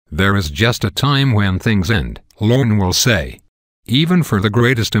"There is just a time when things end," Lorne will say. Even for the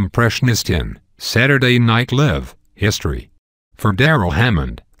greatest impressionist in Saturday Night Live history. For Darrell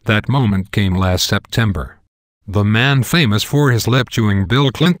Hammond, that moment came last September. The man famous for his lip-chewing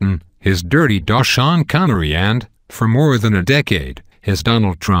Bill Clinton, his dirty Sean Connery and, for more than a decade, his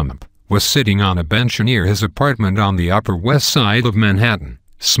Donald Trump, was sitting on a bench near his apartment on the Upper West Side of Manhattan,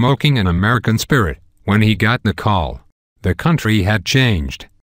 smoking an American Spirit, when he got the call. The country had changed.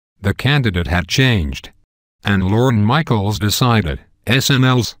 The candidate had changed. And Lorne Michaels decided,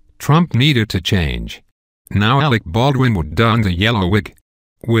 SNL's Trump needed to change. Now Alec Baldwin would don the yellow wig.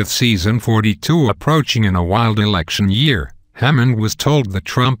 With season 42 approaching in a wild election year, Hammond was told the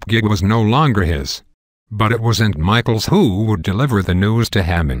Trump gig was no longer his. But it wasn't Michaels who would deliver the news to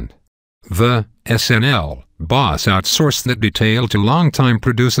Hammond. The SNL boss outsourced that detail to longtime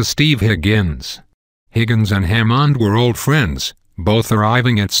producer Steve Higgins. Higgins and Hammond were old friends, both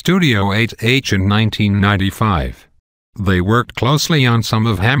arriving at Studio 8H in 1995. They worked closely on some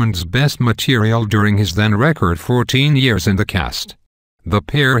of Hammond's best material during his then record 14 years in the cast. The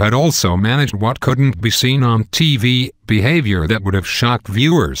pair had also managed what couldn't be seen on TV, behavior that would have shocked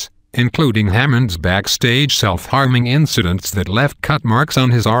viewers, including Hammond's backstage self-harming incidents that left cut marks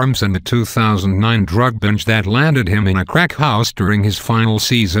on his arms and the 2009 drug binge that landed him in a crack house during his final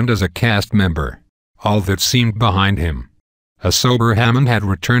season as a cast member. All that seemed behind him. A sober Hammond had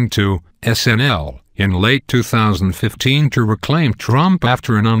returned to SNL in late 2015 to reclaim Trump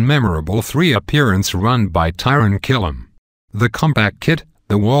after an unmemorable three-appearance run by Tyron Killam. The comeback kit,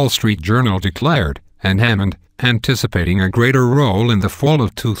 the Wall Street Journal declared, and Hammond, anticipating a greater role in the fall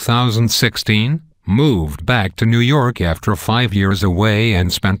of 2016, moved back to New York after 5 years away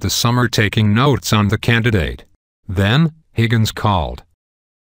and spent the summer taking notes on the candidate. Then, Higgins called.